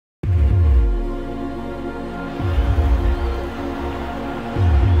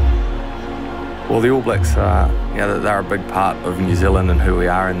Well, the All Blacks are, they're a big part of New Zealand and who we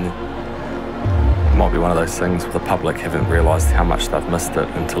are, and it might be one of those things where the public haven't realised how much they've missed it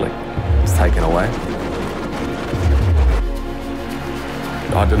until it's taken away.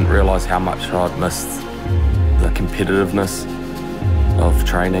 I didn't realise how much I'd missed the competitiveness of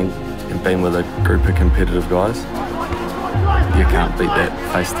training and being with a group of competitive guys. You can't beat that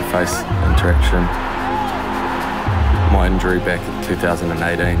face-to-face interaction. My injury back in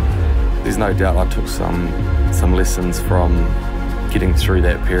 2018, there's no doubt I took some lessons from getting through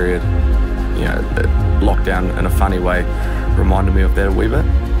that period. You know, lockdown in a funny way reminded me of that a wee bit. The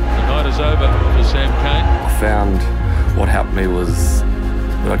night is over for Sam Cane. I found what helped me was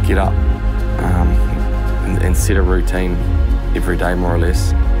that I'd get up and set a routine every day, more or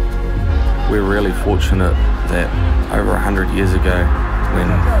less. We're really fortunate that over 100 years ago, when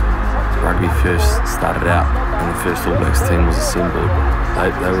rugby first started out and the first All Blacks team was assembled,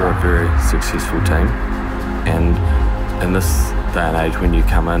 they were a very successful team. And in this day and age, when you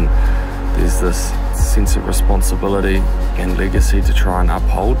come in, there's this sense of responsibility and legacy to try and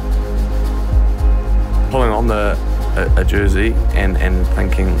uphold. Pulling on a jersey and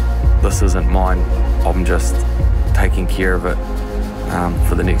thinking, this isn't mine, I'm just taking care of it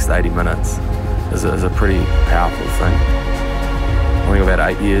for the next 80 minutes is a pretty powerful thing. I think I've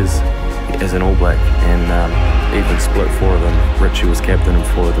had 8 years as an All Black, and even split 4 of them. Richie was captain and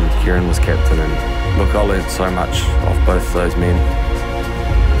 4 of them, Kieran was captain, and look, I learned so much off both those men.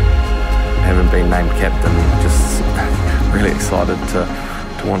 Having been named captain, just really excited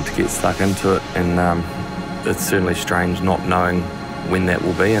to want to get stuck into it, and it's certainly strange not knowing when that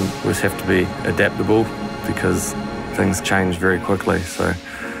will be, and we just have to be adaptable because things change very quickly. So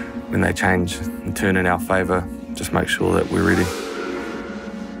when they change and turn in our favour, just make sure that we're ready.